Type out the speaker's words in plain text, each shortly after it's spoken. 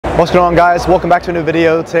What's going on, guys? Welcome back to a new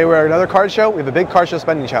video. Today we're at another card show. We have a big card show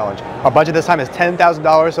spending challenge. Our budget this time is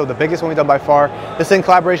 $10,000, so the biggest one we've done by far. This is in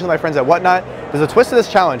collaboration with my friends at Whatnot. There's a twist to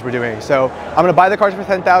this challenge we're doing. So I'm going to buy the cards for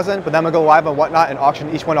 $10,000, but then I'm going to go live on Whatnot and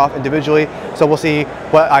auction each one off individually. So we'll see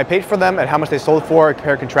what I paid for them and how much they sold for,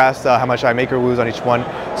 compare, contrast how much I make or lose on each one.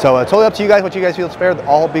 So totally up to you guys what you guys feel is fair. They're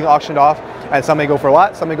all being auctioned off, and some may go for a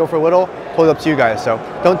lot, some may go for a little. Totally up to you guys. So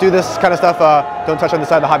don't do this kind of stuff. Don't touch on the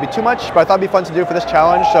side of the hobby too much, but I thought it'd be fun to do for this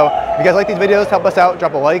challenge. So if you guys like these videos, help us out,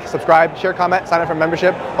 drop a like, subscribe, share, comment, sign up for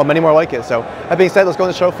membership, or many more like it. So that being said, let's go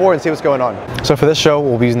into show 4 and see what's going on. So for this show,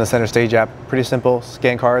 we'll be using the Center Stage app. Pretty simple,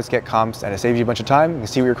 scan cards, get comps, and it saves you a bunch of time. You can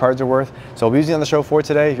see what your cards are worth. So we'll be using it on the show 4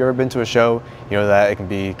 today. If you've ever been to a show, you know that it can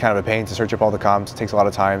be kind of a pain to search up all the comps. It takes a lot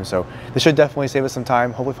of time. So this should definitely save us some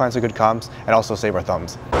time, hopefully find some good comps, and also save our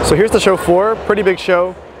thumbs. So here's the show 4, pretty big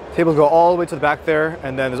show. Tables go all the way to the back there,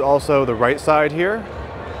 and then there's also the right side here.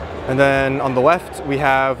 And then on the left, we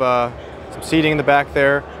have some seating in the back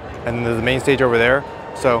there, and then there's the main stage over there.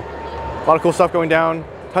 So a lot of cool stuff going down.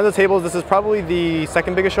 Tons of tables. This is probably the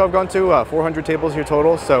second biggest show I've gone to, 400 tables here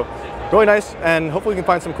total. So really nice, and hopefully we can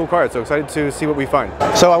find some cool cards. So excited to see what we find.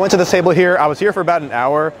 So I went to this table here. I was here for about an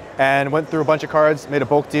hour and went through a bunch of cards, made a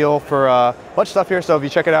bulk deal for a bunch of stuff here. So if you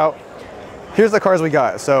check it out, here's the cards we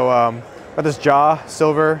got. So got this Jaw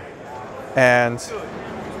Silver, and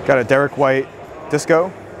got a Derek White Disco.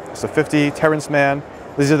 It's a 50 Terrence Mann.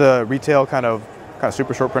 These are the retail kind of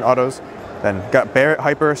super short print autos. Then got Barrett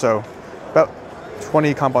Hyper, so about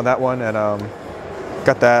 20 comp on that one, and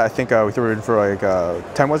got that. I think we threw it in for like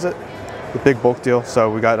 10, was it? The big bulk deal. So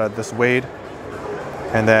we got this Wade,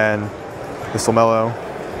 and then this LaMelo,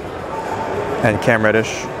 and Cam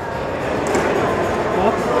Reddish.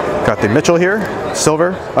 Got the Mitchell here,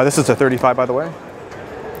 silver. This is a 35, by the way.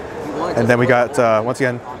 And then we got, once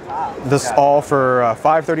again, this all for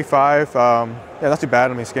 $535. Yeah, not too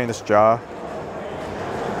bad. I mean, scanning this Jaw.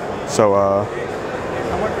 So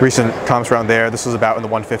recent comps around there. This was about in the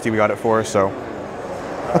 150 we got it for. So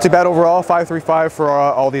not too bad overall. $535 for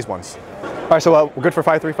all these ones. All right, so we're good for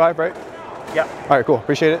 $535, right? Yeah. All right, cool.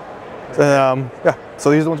 Appreciate it. And, yeah,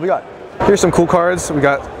 so these are the ones we got. Here's some cool cards. We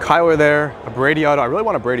got Kyler there, a Brady auto. I really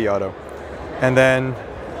want a Brady auto. And then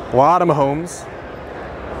a lot of Mahomes.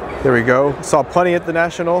 There we go. Saw plenty at the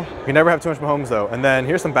National. You can never have too much Mahomes though. And then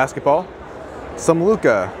here's some basketball. Some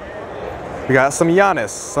Luka. We got some Giannis,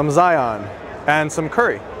 some Zion, and some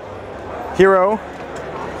Curry. Hero.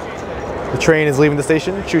 The train is leaving the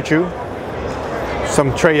station. Choo choo.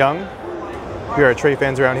 Some Trae Young. We are Trae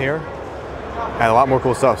fans around here. And a lot more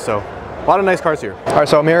cool stuff. So a lot of nice cards here. All right,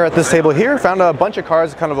 so I'm here at this table here. Found a bunch of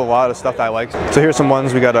cards, kind of a lot of stuff that I like. So here's some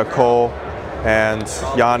ones. We got a Cole and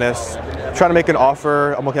Giannis. Trying to make an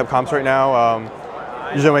offer. I'm looking up comps right now.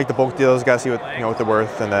 Usually make the bulk deals, gotta see what what they're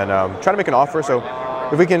worth, and then trying to make an offer. So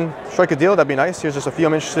if we can strike a deal, that'd be nice. Here's just a few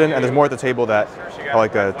I'm interested in, and there's more at the table that I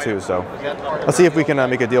like too. So let's see if we can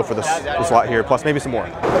make a deal for this lot here, plus maybe some more.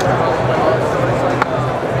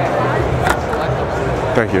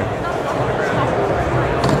 Thank you.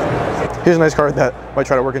 Here's a nice card that might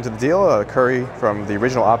try to work into the deal. Curry from the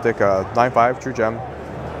original Optic 9.5 True Gem.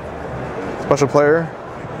 Special player.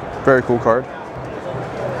 Very cool card.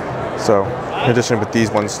 So, in addition with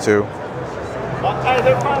these ones too.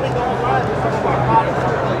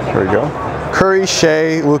 There we go. Curry,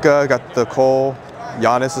 Shea, Luka, got the Cole,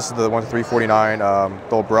 Giannis. This is the 1-349.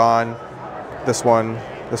 The LeBron, this one,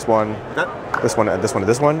 this one, this one, and this one, and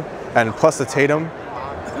this one, and plus the Tatum.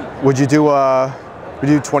 Would you do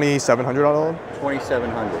 $2,700 on all of them?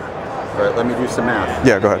 $2,700. All right, let me do some math.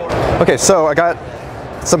 Yeah, go ahead. Okay, so I got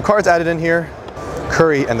some cards added in here.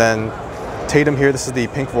 Curry, and then Tatum here. This is the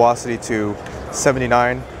Pink Velocity to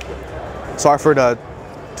 79. So I offered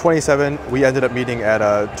 27. We ended up meeting at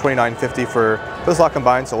 29.50 for this lot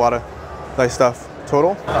combined. So a lot of nice stuff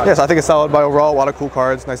total. Yes, I think it's solid by overall. A lot of cool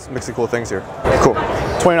cards. Nice mix of cool things here. Cool.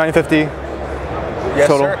 29.50 yes,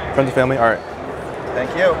 total. Sir. Friends and family. All right.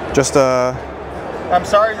 Thank you. Just I'm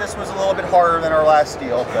sorry this was a little bit harder than our last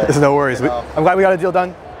deal. But, it's no worries. I'm glad we got a deal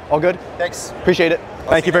done. All good. Thanks. Appreciate it.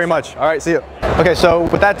 Thank you very much. All right, see you. Okay, so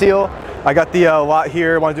with that deal, I got the lot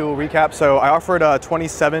here. I want to do a recap. So I offered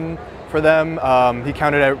 27 for them. He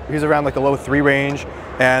counted at, he's around like the low 3 range.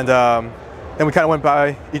 And then we kind of went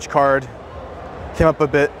by each card, came up a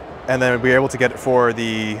bit, and then we were able to get it for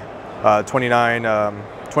the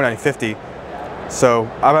 29.50. So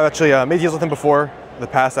I've actually made deals with him before in the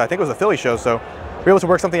past. I think it was a Philly show. So we were able to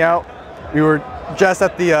work something out. We were just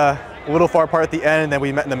at the a little far apart at the end, and then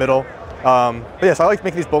we met in the middle. But yeah, so I like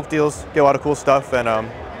making these bulk deals, get a lot of cool stuff, and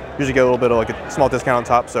usually get a little bit of like a small discount on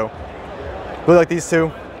top. So really like these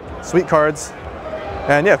two. Sweet cards.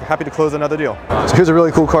 And yeah, happy to close another deal. So here's a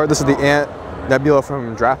really cool card. This is the Ant Nebula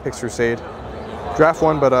from Draft Picks Crusade. Draft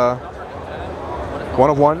one, but 1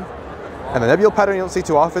 of 1. And the Nebula pattern you don't see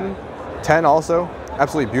too often. 10 also.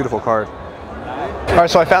 Absolutely beautiful card. All right,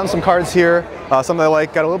 so I found some cards here. Some that I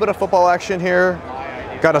like. Got a little bit of football action here.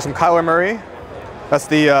 Got some Kyler Murray. That's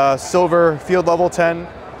the silver field level 10.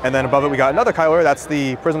 And then above it we got another Kyler, that's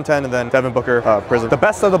the Prism 10, and then Devin Booker Prism. The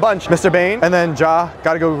best of the bunch, Mr. Bane. And then Ja,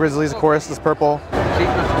 gotta go Grizzlies, of course, this purple.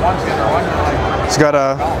 He's got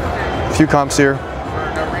a few comps here.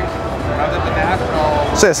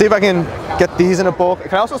 So yeah, see if I can get these in a bulk.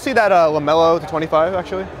 Can I also see that LaMelo to 25,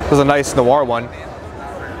 actually? This is a nice Noir one.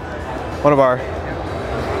 One of our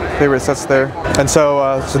favorite sets there. And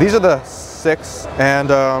so, so these are the 6, and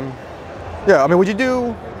yeah, I mean, would you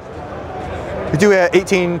do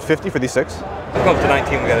 1850 for these 6? Go up to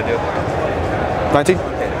 19, we gotta do. 19?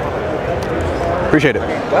 Appreciate it.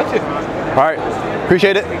 Got you. All right,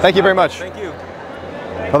 appreciate it. Thank you very much. Thank you.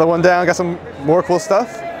 Another one down, got some more cool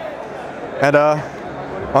stuff. And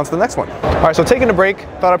on to the next one. All right, so taking a break,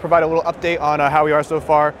 thought I'd provide a little update on how we are so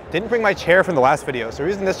far. Didn't bring my chair from the last video, so we're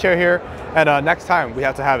using this chair here, and next time we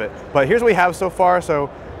have to have it. But here's what we have so far, so a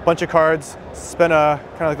bunch of cards. Spent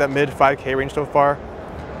kind of like that mid 5K range so far.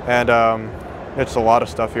 And it's a lot of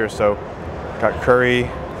stuff here, so got Curry,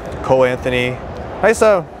 Cole Anthony. Nice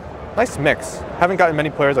mix. Haven't gotten many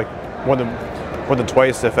players like more than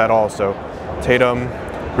twice, if at all, so Tatum,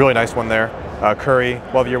 really nice one there. Curry,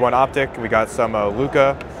 12 year 1 optic. We got some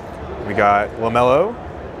Luka. We got LaMelo.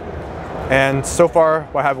 And so far,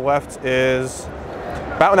 what I have left is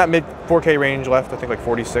about in that mid 4K range left. I think like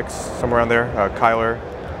 46, somewhere around there. Kyler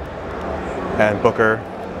and Booker,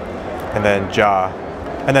 and then Ja.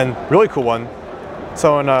 And then really cool one.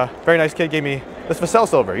 Someone, very nice kid gave me this Vassell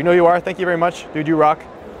Silver. You know who you are. Thank you very much, dude. You rock.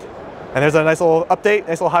 And there's a nice little update,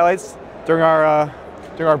 nice little highlights during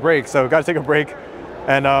our break. So got to take a break.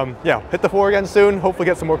 And yeah, hit the floor again soon. Hopefully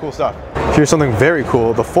get some more cool stuff. Here's something very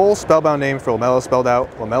cool. The full spellbound name for LaMelo spelled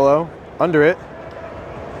out. LaMelo, under it.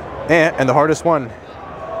 And the hardest one,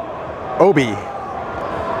 Obi.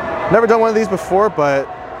 Never done one of these before, but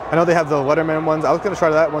I know they have the Letterman ones. I was going to try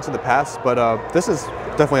that once in the past, but this is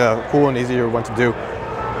definitely a cool and easier one to do.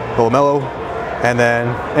 The LaMelo. And then,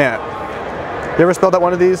 yeah. You ever spelled out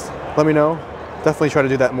one of these? Let me know. Definitely try to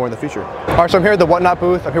do that more in the future. All right, so I'm here at the Whatnot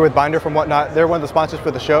booth. I'm here with Binder from Whatnot. They're one of the sponsors for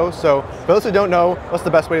the show. So for those who don't know, what's the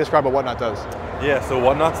best way to describe what Whatnot does? Yeah, so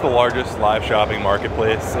Whatnot's the largest live shopping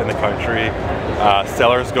marketplace in the country.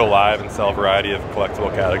 Sellers go live and sell a variety of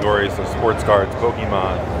collectible categories, so sports cards,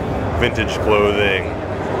 Pokemon, vintage clothing,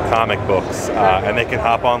 comic books, and they can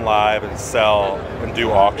hop on live and sell and do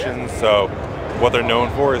auctions. So what they're known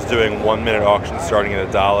for is doing 1-minute auctions starting at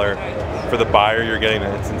 $1. For the buyer, you're getting the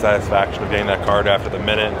instant satisfaction of getting that card after the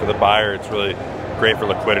minute. For the buyer, it's really great for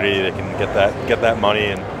liquidity. They can get that money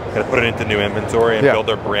and kind of put it into new inventory and build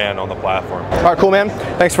their brand on the platform. All right, cool, man.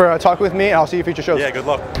 Thanks for talking with me, and I'll see you future shows. Yeah, good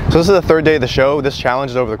luck. So this is the 3rd day of the show. This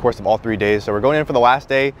challenge is over the course of all 3 days. So we're going in for the last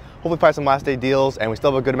day. Hopefully find some last day deals, and we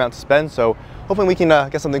still have a good amount to spend. So hopefully we can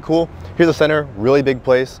get something cool. Here's the center, really big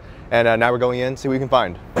place. And now we're going in, see what we can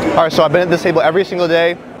find. All right, so I've been at this table every single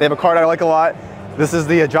day. They have a card I like a lot. This is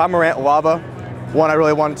the John Morant Lava. One I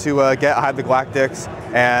really wanted to get. I have the Galactics,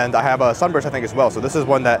 and I have a Sunburst, I think, as well. So this is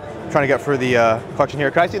one that I'm trying to get for the collection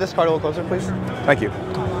here. Can I see this card a little closer, please? Thank you.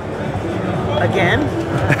 Again?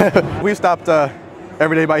 We've stopped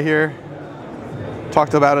every day by here,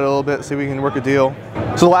 talked about it a little bit, see if we can work a deal.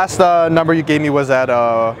 So the last number you gave me was at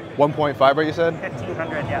 1.5, right, you said?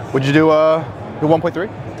 1,500, yes. Would you do 1.3?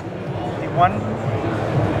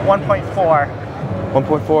 1.4.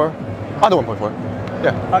 1.4? I'll do 1.4.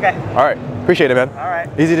 Yeah. Okay. All right. Appreciate it, man. All right.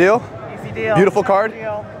 Easy deal? Easy deal. Beautiful card?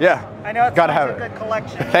 Deal. Yeah. I know it's gotta such have a it. good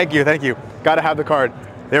collection. Thank you, thank you. Gotta have the card.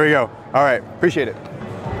 There we go. All right, appreciate it.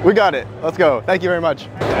 We got it. Let's go. Thank you very much.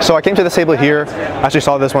 So I came to this table here. I actually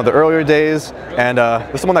saw this one of the earlier days, and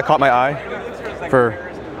this is the one that caught my eye for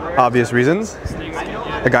obvious reasons.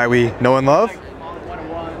 A guy we know and love.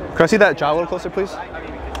 Can I see that jaw a little closer, please?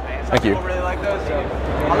 Thank you.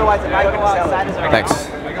 Thanks.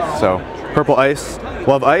 So, purple ice.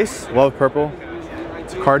 Love ice, love purple.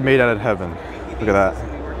 It's a card made out of heaven. Look at that.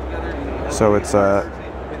 So it's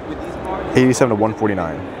 87 to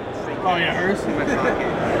 149. Oh yeah,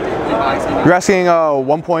 You're asking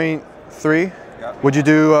 1.3. Would you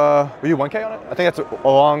do 1K on it? I think that's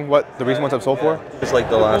along what the recent ones have sold for. It's like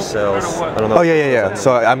the last sales. I don't know. Oh yeah.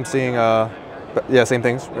 So I'm seeing yeah, same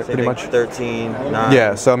things, right? Pretty much. 13, 9.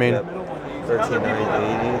 Yeah, so I mean, 13,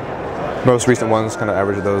 9, 80. Most recent ones kind of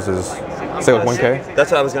average of those is say like 1K.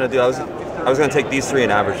 That's what I was gonna do. I was gonna take these three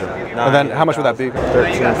and average them. And then how much would that be?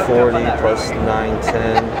 1340 plus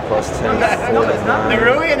 910 plus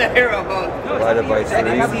 1049 divided by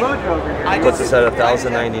 3 puts us at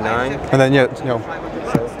 1,099. And then yeah, you know,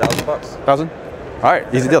 $1,000 bucks. 1,000. All right,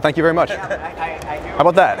 easy deal. Thank you very much. How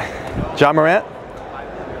about that, John Morant?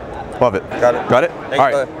 Love it. Got it. Got it. Thanks, All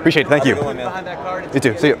right, brother. appreciate it. Thank you. Have a good one, man. You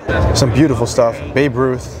too. See you. Some beautiful stuff. Babe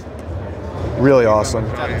Ruth, really awesome.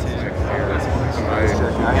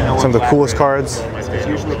 Some of the coolest cards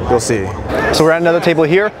you'll see. So we're at another table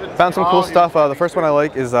here. Found some cool stuff. The first one I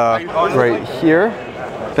like is right here.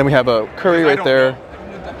 Then we have a Curry right there,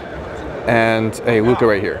 and a Luka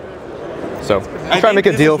right here. So try to make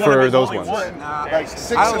a deal for those ones. Like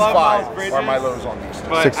 6 and 5 are my lows on these.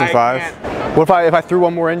 6 and 5. What if I threw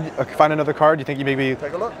one more in, find another card? Do you think you maybe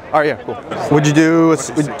Take a look. All right, yeah, cool. Would you do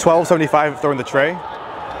 12.75 throw in the tray?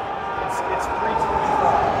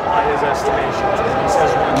 His estimations. He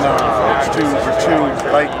says No, it's too.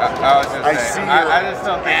 Like I see you're I just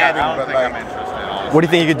don't think adding, but like I'm interested, honestly. What do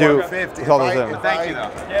you think you could do 150. with all those in? Thank you,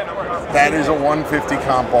 though. That is a 150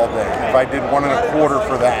 comp all day. If I did 1 1/4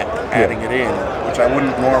 for that, adding it in, which I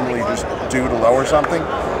wouldn't normally just do to lower something,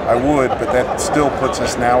 I would, but that still puts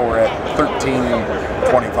us now. We're at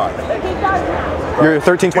 13.25. You're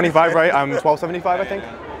 13.25, right? I'm 12.75, I think.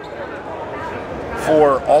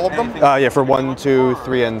 For all of them, Yeah, for 1, 2,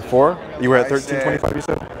 3, and 4. You were at 13.25. You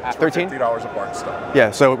said 13. $50 apart still.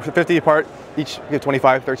 Yeah, so 50 apart, each get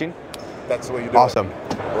 25, 13. That's the way you do Awesome.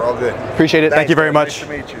 it. We're all good. Appreciate it. Thank you very much. Nice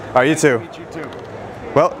to meet you. All right, you too. Nice to meet you too.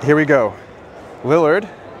 Well, here we go. Lillard.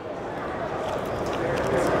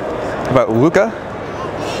 How about Luka?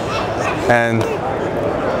 And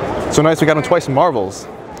so nice, we got him twice in Marvels.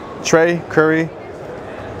 Trey, Curry,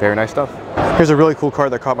 very nice stuff. Here's a really cool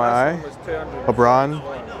card that caught my eye. LeBron.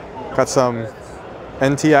 Got some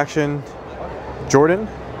NT action. Jordan.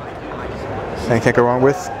 And can't go wrong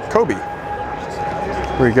with Kobe.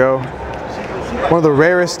 Here we go. One of the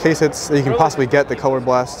rarest case hits that you can possibly get, the Color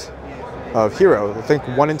Blast of Hero. I think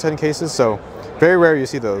 1 in 10 cases, so very rare you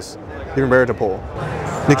see those. Even rarer to pull.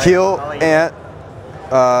 Nikhil, Ant,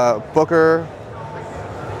 Booker.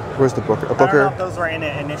 Where's the Booker? I don't know if those were in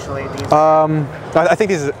it initially. These I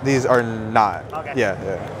think these are not. Okay. Yeah.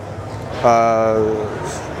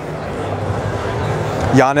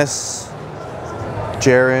 Giannis,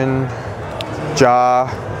 Jaren, Ja,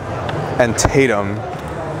 and Tatum.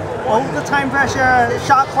 Oh, the time pressure.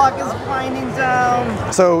 Shot clock is winding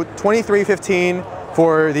down. So 23-15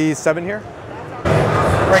 for these 7 here.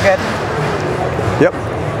 We're good. Yep.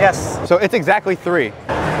 Yes. So it's exactly 3.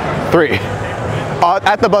 3.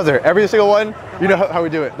 At the buzzer. Every single one. You know how we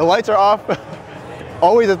do it. The lights are off.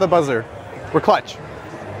 Always at the buzzer. We're clutch.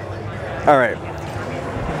 All right.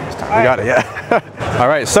 We got it, yeah. All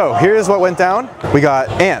right, so here's what went down. We got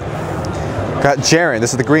Ant. Got Jaren.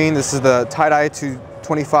 This is the green. This is the tie-dye to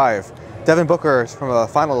 25. Devin Booker from a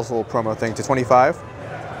finals little promo thing to 25.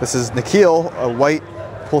 This is Nikhil, a white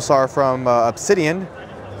pulsar from Obsidian.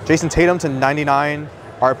 Jason Tatum to 99.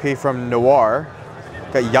 RP from Noir.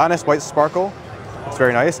 Got Giannis White Sparkle. That's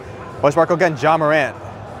very nice. White Sparkle again, John Morant.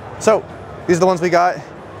 So these are the ones we got.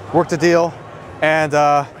 Worked the deal. And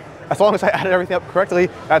as long as I added everything up correctly,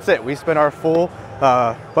 that's it. We spent our full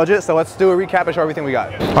budget. So let's do a recap and show everything we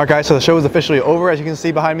got. All right, guys, so the show is officially over. As you can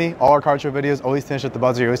see behind me, all our card show videos always finish at the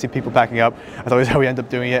buzzer. You always see people packing up. That's always how we end up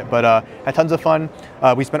doing it. But had tons of fun.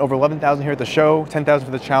 We spent over 11,000 here at the show, 10,000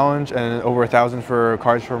 for the challenge, and over 1,000 for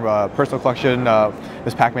cards from personal collection,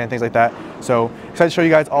 Miss Pac-Man, things like that. So excited to show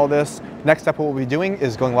you guys all this. Next step, what we'll be doing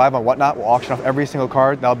is going live on Whatnot. We'll auction off every single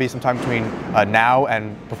card. That'll be sometime between now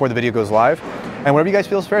and before the video goes live. And whatever you guys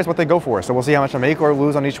feel is fair is what they go for. So we'll see how much I make or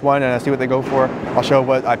lose on each one and see what they go for. I'll show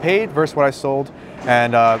what I paid versus what I sold.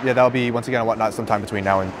 And yeah, that'll be once again on Whatnot sometime between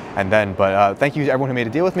now and then. But thank you to everyone who made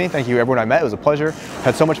a deal with me. Thank you to everyone I met. It was a pleasure.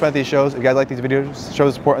 Had so much fun at these shows. If you guys like these videos, show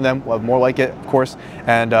the support on them. We'll have more like it, of course.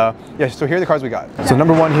 And yeah, so here are the cards we got. So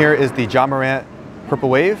number 1 here is the John Morant Purple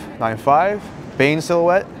Wave, 9.5. Bane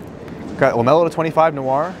Silhouette. Got LaMelo to 25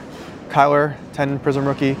 Noir. Kyler, 10 Prism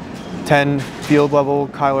Rookie. 10 Field Level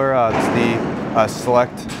Kyler. This is the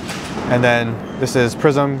Select. And then this is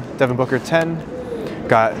Prism, Devin Booker 10.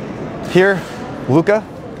 Got here, Luka,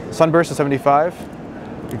 Sunburst to 75.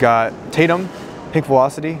 We got Tatum, Pink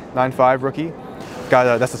Velocity, 9.5 Rookie.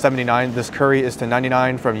 Got that's a 79. This Curry is to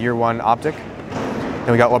 99 from Year 1 Optic.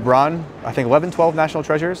 Then we got LeBron, I think 11-12 National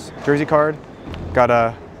Treasures, jersey card.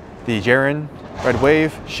 Got the Jaren, Red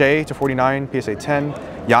Wave, Shea to 49, PSA 10.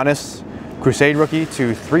 Giannis, Crusade Rookie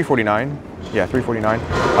to 349. Yeah, 349.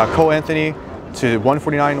 Cole Anthony to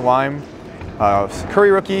 149 Lime.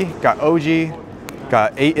 Curry Rookie, got OG,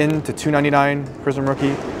 got Ayton to 299 Prism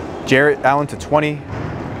Rookie. Jarrett Allen to 20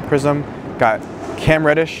 Prism. Got Cam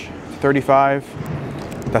Reddish to 35.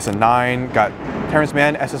 That's a 9. Got Terrence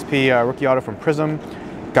Mann SSP rookie auto from Prism.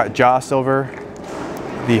 Got Ja Silver.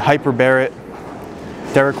 The Hyper Barrett.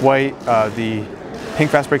 Derek White, the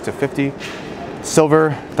pink fast break to 50.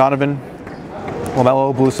 Silver Donovan.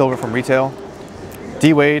 LaMelo blue silver from retail.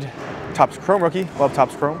 D Wade Topps Chrome rookie. Love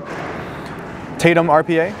Topps Chrome. Tatum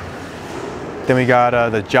RPA. Then we got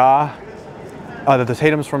the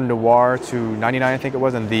Tatum's from Noir to 99, I think it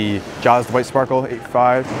was, and the Jaws White Sparkle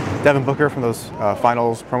 85. Devin Booker from those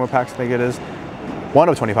finals promo packs, I think it is. 1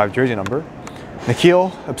 of 25 jersey number.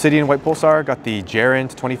 Nikhil Obsidian White Pulsar. Got the Jaren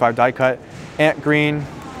to 25 die cut. Ant Green.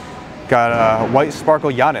 Got White Sparkle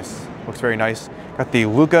Giannis. Looks very nice. Got the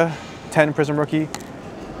Luka 10 Prism rookie.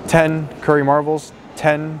 10 Curry Marvels.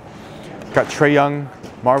 10. Got Trae Young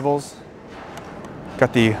Marvels.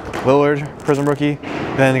 Got the Lillard Prism rookie.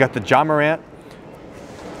 Then got the Ja Morant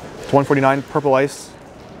 149 Purple Ice.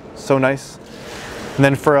 So nice. And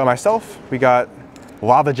then for myself, we got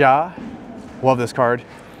Lava Ja. Love this card.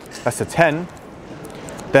 That's a 10.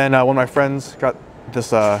 Then one of my friends got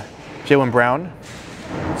this Jaylen Brown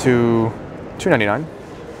to 299.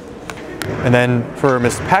 And then for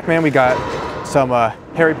Miss Pac-Man, we got some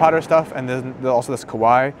Harry Potter stuff, and then also this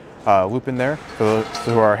Kawhi loop in there for those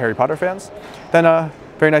who are Harry Potter fans. Then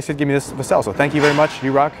very nice to give me this Vassell, so thank you very much,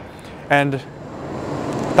 you rock. And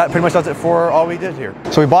that pretty much does it for all we did here.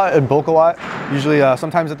 So we bought in bulk a lot. Usually,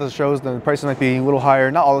 sometimes at the shows, the prices might be a little higher.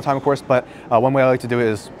 Not all the time, of course, but one way I like to do it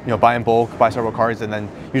is, buy in bulk, buy several cards, and then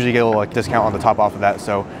usually get a little discount on the top off of that.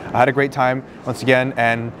 So I had a great time once again,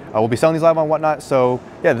 and we'll be selling these live on Whatnot. So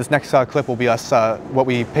yeah, this next clip will be us what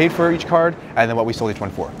we paid for each card, and then what we sold each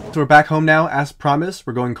one for. So we're back home now, as promised.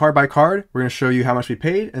 We're going card by card. We're going to show you how much we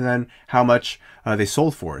paid, and then how much they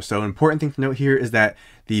sold for. So an important thing to note here is that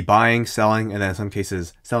the buying, selling, and then in some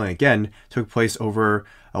cases selling again took place over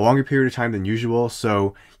a longer period of time than usual.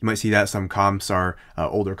 So you might see that some comps are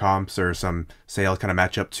older comps, or some sales kind of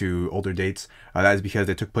match up to older dates. That is because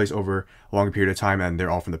they took place over a longer period of time and they're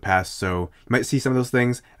all from the past. So you might see some of those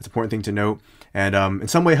things. It's an important thing to note, and in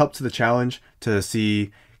some way help to the challenge to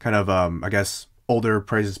see kind of I guess older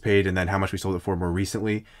prices paid and then how much we sold it for more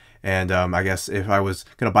recently. And I guess if I was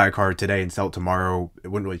going to buy a card today and sell it tomorrow, it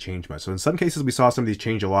wouldn't really change much. So in some cases, we saw some of these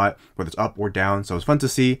change a lot, whether it's up or down. So it's fun to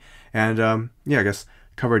see. And yeah, I guess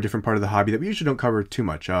cover a different part of the hobby that we usually don't cover too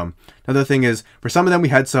much. Another thing is, for some of them, we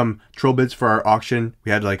had some troll bids for our auction.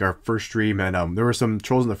 We had like our first stream, and there were some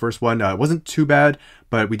trolls in the first one. It wasn't too bad,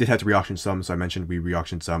 but we did have to re-auction some. So I mentioned we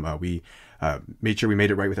re-auctioned some. We made sure we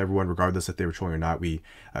made it right with everyone, regardless if they were trolling or not. We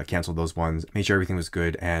canceled those ones, made sure everything was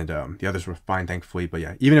good, and the others were fine, thankfully. But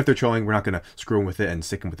yeah, even if they're trolling, we're not going to screw them with it and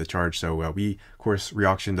stick them with the charge. So we, of course,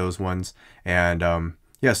 re-auctioned those ones. And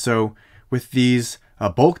yeah, so with these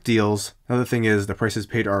bulk deals, another thing is the prices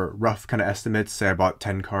paid are rough kind of estimates. Say I bought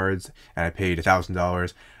 10 cards and I paid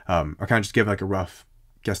 $1,000. I kind of just give like a rough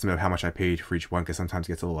guesstimate of how much I paid for each one, because sometimes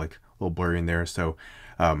it gets a little blurry in there. So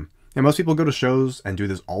and most people go to shows and do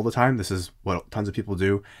this all the time. This is what tons of people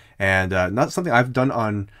do, and not something I've done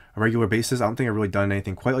on a regular basis. I don't think I've really done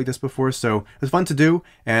anything quite like this before, so it was fun to do,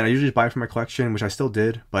 and I usually just buy it for my collection, which I still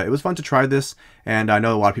did, but it was fun to try this, and I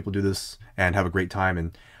know a lot of people do this and have a great time,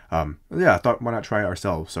 and yeah, I thought, why not try it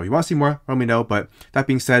ourselves? So if you want to see more, let me know. But that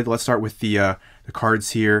being said, let's start with the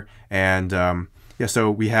cards here, and yeah, so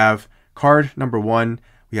we have card number 1.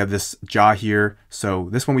 We have this Ja here. So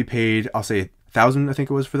this one we paid, I'll say $1,000, I think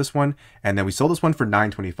it was, for this one, and then we sold this one for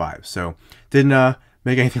 $925. So didn't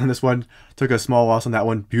make anything on this one. Took a small loss on that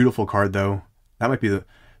one. Beautiful card though. That might be the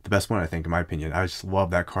best one, I think, in my opinion. I just love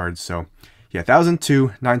that card. So yeah, $1,000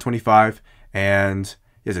 to $925, and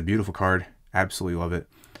it's a beautiful card. Absolutely love it.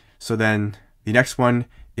 So then the next one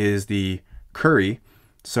is the Curry.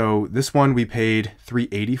 So this one we paid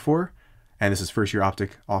 $380 for, and this is first year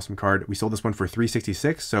optic. Awesome card. We sold this one for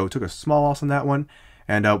 $366, so took a small loss on that one.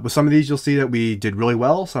 And with some of these, you'll see that we did really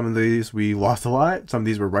well. Some of these we lost a lot. Some of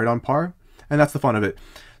these were right on par, and that's the fun of it.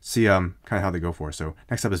 See kind of how they go for. So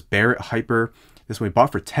next up is Barrett Hyper. This one we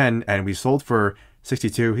bought for 10, and we sold for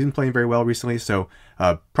 62. He's been playing very well recently, so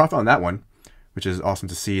profit on that one, which is awesome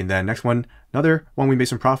to see. And then next one, another one we made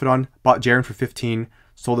some profit on. Bought Jaren for 15,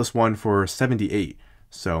 sold this one for 78.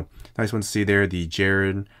 So nice one to see there, the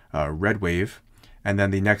Jaren Red Wave. And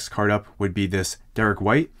then the next card up would be this Derek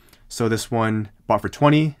White. So this one bought for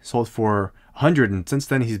 20, sold for 100, and since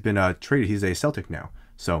then he's been traded. He's a Celtic now.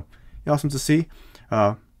 So awesome to see.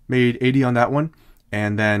 Made 80 on that one.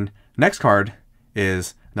 And then next card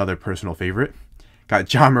is another personal favorite.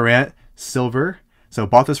 Got Ja Morant Silver. So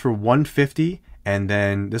bought this for 150, and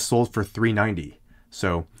then this sold for 390.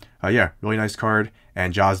 So yeah, really nice card.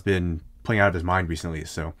 And Ja's been playing out of his mind recently,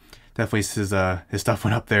 so definitely his stuff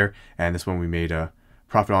went up there, and this one we made a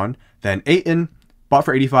profit on. Then Aiton, bought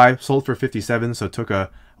for 85, sold for 57, so took a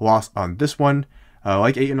loss on this one. I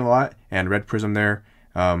like Aiton a lot, and red prism there.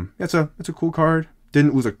 It's a cool card.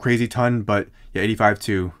 Didn't lose a crazy ton, but yeah, 85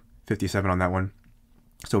 to 57 on that one.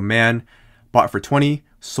 So Man, bought for 20,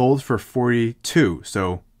 sold for 42,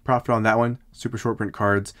 so profit on that one. Super short print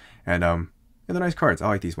cards, and yeah, they're nice cards. I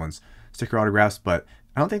like these ones. Sticker autographs, but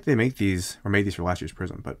I don't think they make these or made these for last year's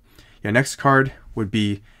Prism. But yeah, next card would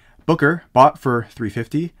be Booker, bought for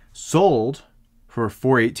 350, sold for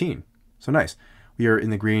 418. So nice. We are in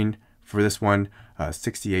the green for this one,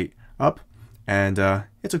 68 up, and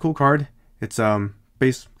it's a cool card. It's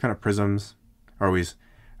base kind of Prisms are always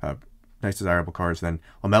nice desirable cards. Then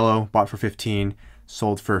LaMelo, bought for 15,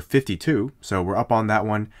 sold for 52. So we're up on that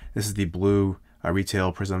one. This is the blue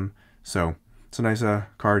retail Prism. So it's a nice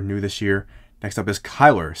card, new this year. Next up is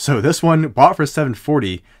Kyler. So this one bought for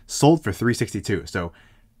 740, sold for 362. So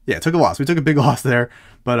yeah, took a loss. We took a big loss there,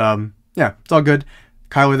 but yeah, it's all good.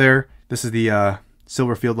 Kyler there. This is the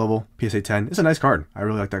silver field level PSA 10. It's a nice card. I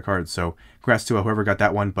really like that card. So congrats to whoever got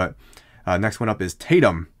that one. But next one up is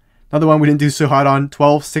Tatum. Another one we didn't do so hot on.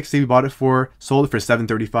 1260 we bought it for, sold it for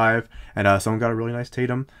 735, and someone got a really nice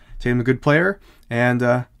Tatum. Tatum, a good player, and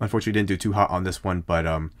unfortunately didn't do too hot on this one, but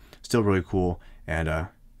still really cool, and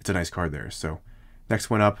it's a nice card there. So next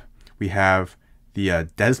one up, we have the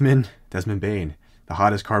Desmond Bane, the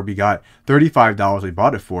hottest card we got. $35 we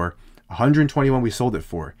bought it for, 121 we sold it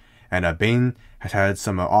for, and Bane has had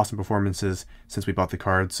some awesome performances since we bought the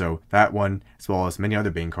card. So that one, as well as many other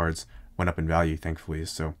Bane cards, went up in value, thankfully.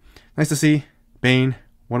 So nice to see. Bane,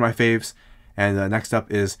 one of my faves. And next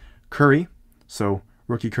up is Curry. So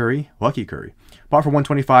rookie Curry, Lucky Curry, bought for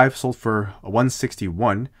 125, sold for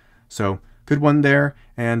 161. So good one there.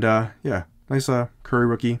 And yeah, nice Curry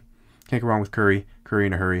rookie. Can't go wrong with Curry. Curry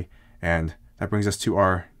in a hurry. And that brings us to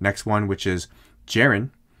our next one, which is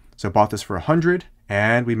Jaren. So bought this for 100,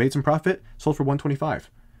 and we made some profit. Sold for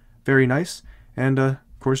 125. Very nice. And of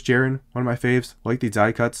course, Jaren, one of my faves. Like these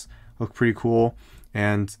die cuts. Look pretty cool,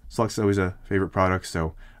 and Sluck's always a favorite product,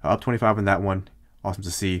 so up 25 on that one. Awesome to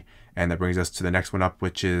see. And that brings us to the next one up,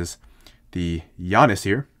 which is the Giannis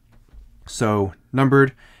here. So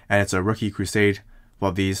numbered, and it's a rookie Crusade.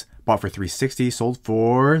 Love these. Bought for 360, sold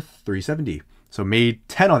for 370. So made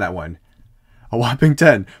 10 on that one. A whopping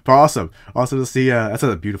 10, but awesome. Also to see, that's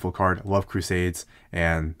a beautiful card. Love Crusades,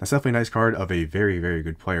 and that's definitely a nice card of a very, very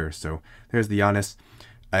good player. So there's the Giannis.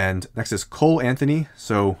 And next is Cole Anthony.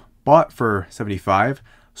 So bought for 75,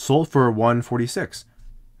 sold for 146.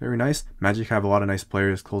 Very nice. Magic have a lot of nice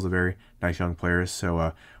players. Cole's a very nice young player,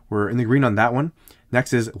 so we're in the green on that one.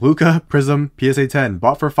 Next is Luka Prism PSA 10,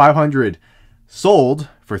 bought for 500, sold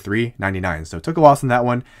for 399. So took a loss on that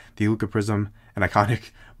one. The Luka Prism, an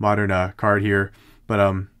iconic modern card here,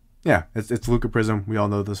 but yeah, it's Luka Prism. We all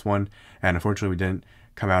know this one, and unfortunately we didn't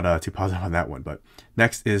come out too positive on that one. But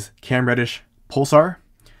next is Cam Reddish Pulsar.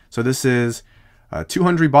 So this is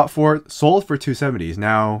 200 bought for, sold for 270. He's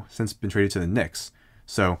now since been traded to the Knicks.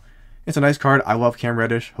 So it's a nice card. I love Cam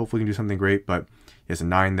Reddish. Hopefully we can do something great, but he has a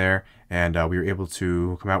 9 there, and we were able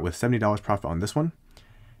to come out with $70 profit on this one.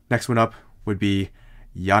 Next one up would be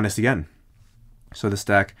Giannis again. So the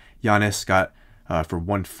stack, Giannis got for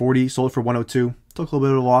 140, sold for 102. Took a little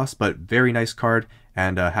bit of a loss, but very nice card,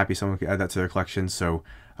 and happy someone could add that to their collection. So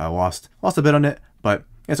lost a bit on it, but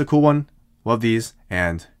it's a cool one. Love these,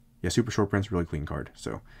 and yeah, super short prints, really clean card.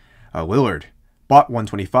 So Lillard, bought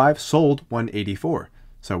 125, sold 184.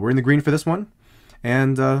 So we're in the green for this one.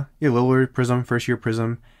 And yeah, Lillard Prism, first year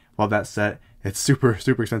Prism. Love that set. It's super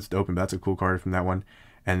expensive to open, but that's a cool card from that one.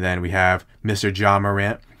 And then we have Mr. Ja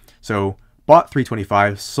Morant. So bought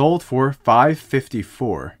 325, sold for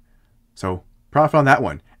 554. So profit on that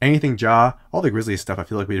one. Anything Ja, all the Grizzlies stuff, I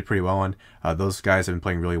feel like we did pretty well on. Those guys have been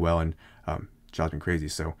playing really well, and Ja's been crazy.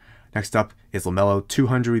 So next up is LaMelo.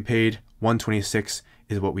 200 we paid, 126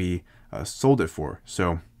 is what we sold it for.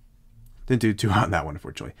 So didn't do too hot on that one,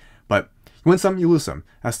 unfortunately. But you win some, you lose some.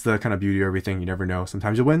 That's the kind of beauty of everything. You never know.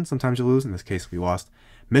 Sometimes you win, sometimes you lose. In this case, we lost.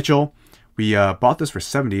 Mitchell, we bought this for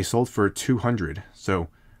 70, sold for 200. So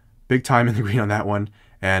big time in the green on that one.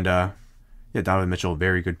 And yeah, Donovan Mitchell,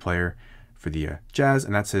 very good player for the Jazz,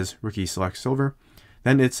 and that's his rookie select silver.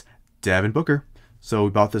 Then it's Devin Booker. So we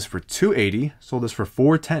bought this for 280, sold this for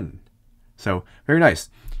 410. So very nice.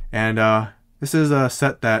 And this is a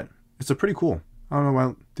set that it's a pretty cool. I don't know why I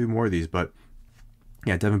don't do more of these, but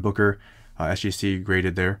yeah, Devin Booker, SGC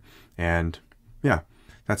graded there, and yeah,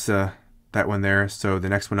 that's that one there. So the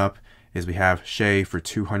next one up is we have Shea for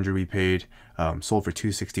 200 we paid, sold for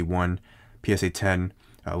 261, PSA 10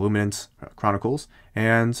 Luminance Chronicles,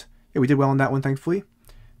 and yeah, we did well on that one, thankfully.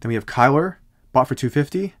 Then we have Kyler, bought for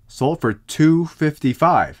 250, sold for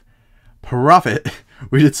 255. Profit.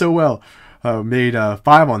 We did so well. Made 5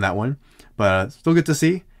 on that one, but still good to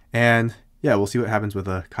see. And yeah, we'll see what happens with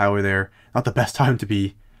Kyler there. Not the best time to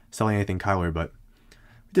be selling anything Kyler, but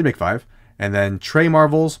we did make 5. And then Trey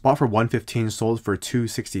Marvels, bought for 115, sold for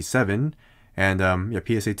 267. And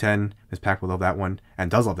yeah, PSA 10, Ms. Pack will love that one, and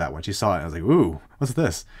does love that one. She saw it and I was like, ooh, what's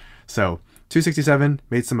this? So 267,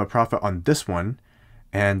 made some profit on this one.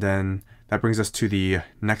 And then that brings us to the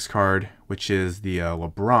next card, which is the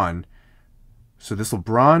LeBron. So this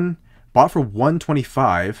LeBron bought for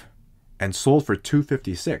 125 and sold for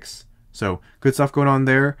 256. So good stuff going on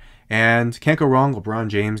there. And can't go wrong, LeBron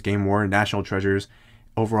James, Game Worn, National Treasures.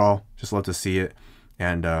 Overall, just love to see it.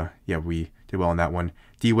 And yeah, we did well on that one.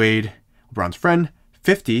 D Wade, LeBron's friend,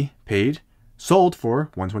 50 paid, sold for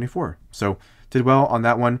 124. So did well on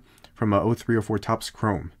that one from 0304 Topps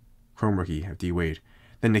Chrome rookie of D Wade.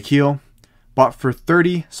 Then Nikhil, bought for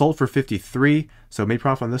 30, sold for 53. So made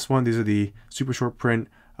profit on this one. These are the super short print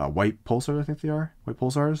white pulsars, I think they are. White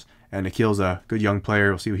pulsars. And Nikhil's a good young player.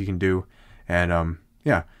 We'll see what he can do. And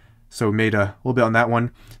yeah, so we made a little bit on that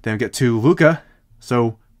one. Then we get to Luka.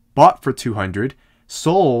 So bought for 200,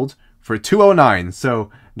 sold for 209.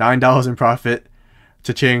 So $9 in profit.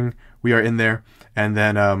 Cha-ching. We are in there. And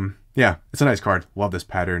then yeah, it's a nice card. Love this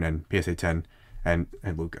pattern and PSA 10 and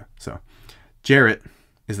Luka. So Jarrett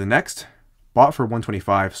is the next. Bought for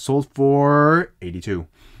 125, sold for 82.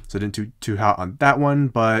 So didn't do too hot on that one,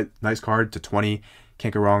 but nice card to 20.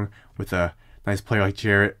 Can't go wrong with a nice player like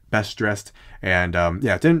Jarrett, best dressed. And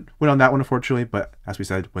yeah, didn't win on that one, unfortunately, but as we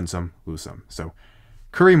said, win some, lose some. So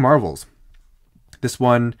Curry Marvels. This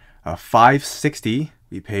one, 560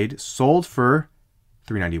 we paid, sold for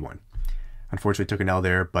 391. Unfortunately, took an L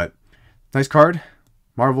there, but nice card.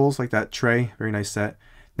 Marvels, like that Trey, very nice set.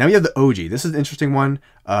 Now we have the OG. This is an interesting one.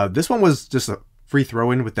 This one was just a free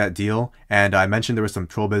throw-in with that deal, and I mentioned there was some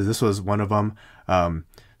troll bids. This was one of them.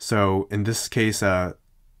 So in this case, we're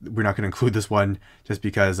not going to include this one just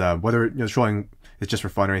because whether trolling is just for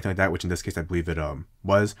fun or anything like that, which in this case I believe it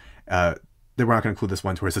was. They were not going to include this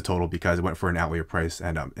one towards the total because it went for an outlier price,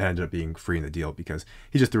 and it ended up being free in the deal because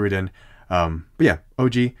he just threw it in. But yeah,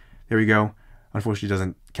 OG, there we go. Unfortunately, it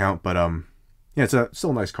doesn't count, but yeah, it's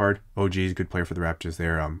still a nice card. OG is a good player for the Raptors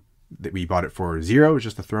there. That we bought it for 0,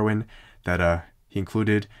 just a throw-in that he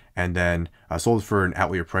included, and then sold for an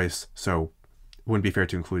outlier price, so it wouldn't be fair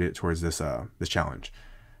to include it towards this this challenge.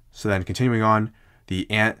 So then continuing on, the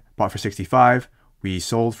Ant bought for 65, we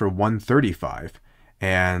sold for 135,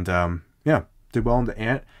 and yeah, did well on the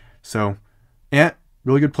Ant. So Ant,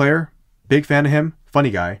 really good player, big fan of him,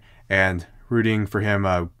 funny guy, and rooting for him,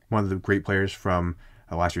 one of the great players from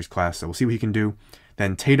last year's class, so we'll see what he can do.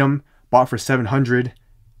 Then Tatum bought for 700,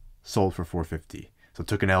 sold for 450. So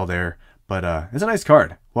took an L there, but it's a nice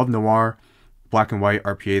card. Love Noir, black and white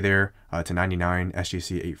RPA there to 99,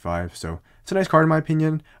 SGC 85. So it's a nice card in my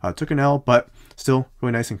opinion. Took an L, but still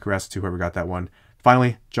really nice, and congrats to whoever got that one.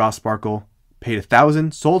 Finally, Josh Sparkle paid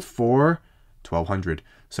 1,000, sold for 1,200.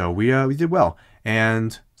 So we did well,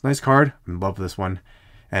 and it's a nice card. I'm in love with this one,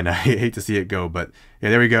 and I hate to see it go, but yeah,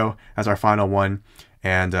 there we go. That's our final one.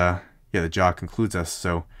 And yeah, the jaw concludes us.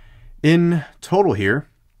 So in total here,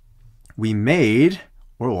 we made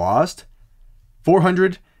or lost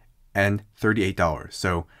 $438.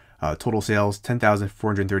 So total sales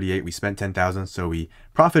 $10,438. We spent $10,000, so we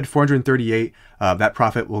profited $438. That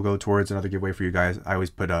profit will go towards another giveaway for you guys. I always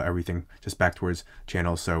put everything just back towards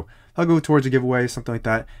channels, so I'll go towards a giveaway, something like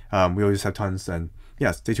that. We always have tons, and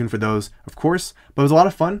yeah, stay tuned for those, of course. But it was a lot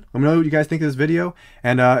of fun. Let me know what you guys think of this video,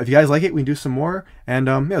 and if you guys like it, we can do some more. And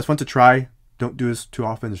yeah, it's fun to try. Don't do this too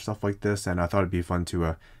often or stuff like this, and I thought it'd be fun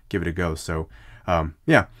to give it a go. So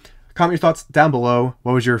yeah, comment your thoughts down below.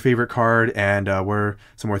 What was your favorite card, and what are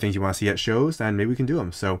some more things you want to see at shows, and maybe we can do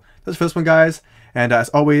them. So that's for this one, guys. And as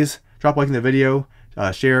always, drop a like in the video,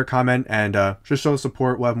 share, comment, and just show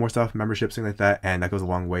support. We'll have more stuff, memberships, things like that, and that goes a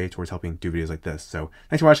long way towards helping do videos like this. So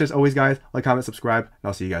thanks for watching as always, guys. Like, comment, subscribe, and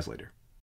I'll see you guys later.